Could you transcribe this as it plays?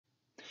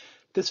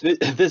This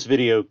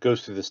video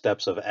goes through the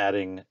steps of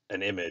adding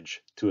an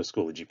image to a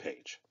Schoology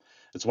page.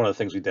 It's one of the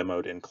things we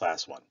demoed in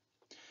class one.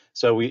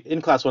 So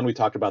in class one, we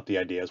talked about the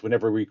ideas.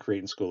 Whenever we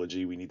create in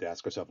Schoology, we need to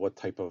ask ourselves what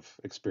type of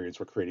experience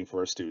we're creating for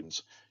our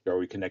students. Are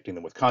we connecting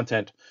them with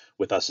content,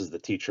 with us as the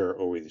teacher,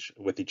 or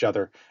with each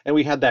other? And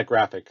we had that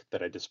graphic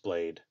that I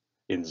displayed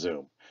in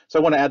Zoom. So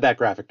I want to add that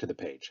graphic to the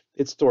page.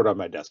 It's stored on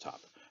my desktop.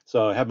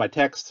 So I have my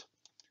text.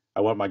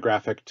 I want my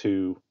graphic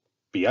to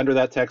be under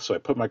that text, so I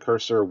put my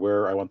cursor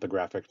where I want the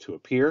graphic to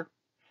appear.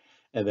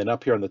 And then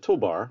up here on the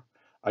toolbar,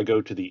 I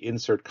go to the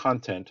Insert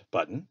Content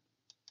button,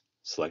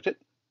 select it,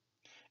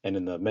 and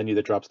in the menu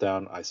that drops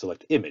down, I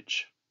select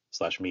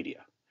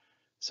Image/Media.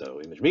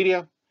 So Image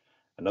Media,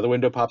 another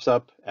window pops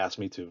up, asks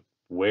me to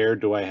where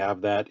do I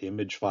have that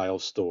image file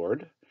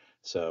stored.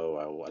 So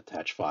I will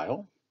attach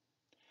file.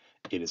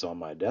 It is on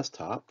my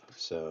desktop,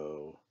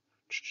 so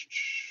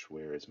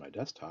where is my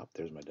desktop?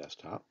 There's my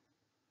desktop.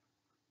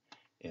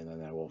 And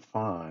then I will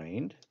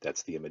find,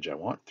 that's the image I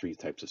want, 3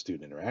 types of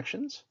student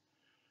interactions.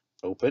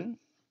 Open,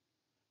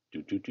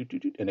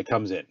 and it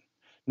comes in.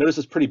 Notice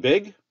it's pretty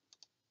big.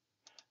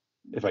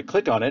 If I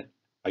click on it,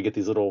 I get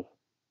these little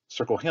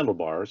circle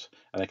handlebars,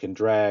 and I can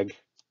drag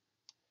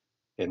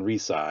and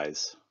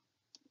resize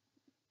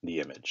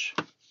the image.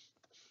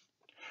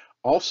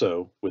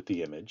 Also, with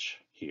the image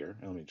here,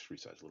 let me just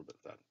resize a little bit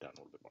that down a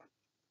little bit more.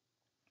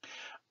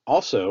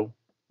 Also,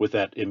 with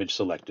that image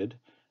selected,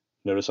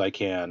 notice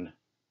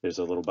there's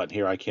a little button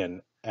here, I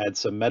can add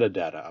some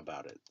metadata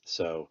about it.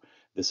 So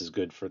this is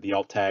good for the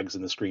alt tags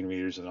and the screen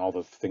readers and all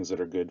the things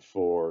that are good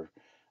for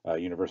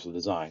universal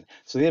design.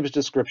 So the image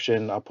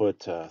description, I'll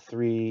put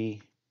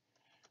 3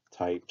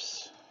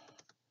 types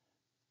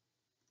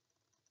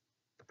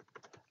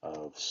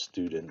of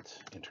student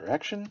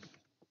interaction.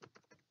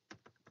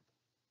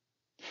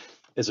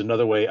 Is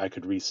another way I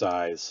could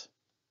resize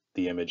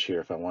the image here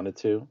if I wanted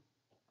to.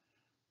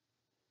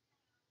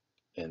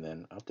 And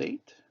then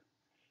update.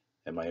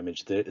 And my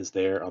image is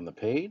there on the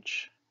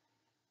page.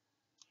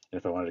 And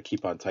if I wanted to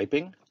keep on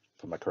typing,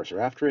 put my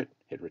cursor after it,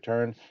 hit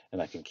return, and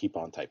I can keep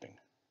on typing.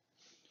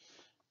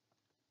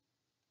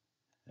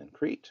 And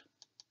create.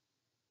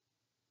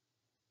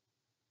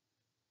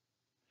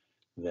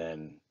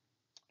 Then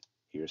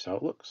here's how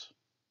it looks.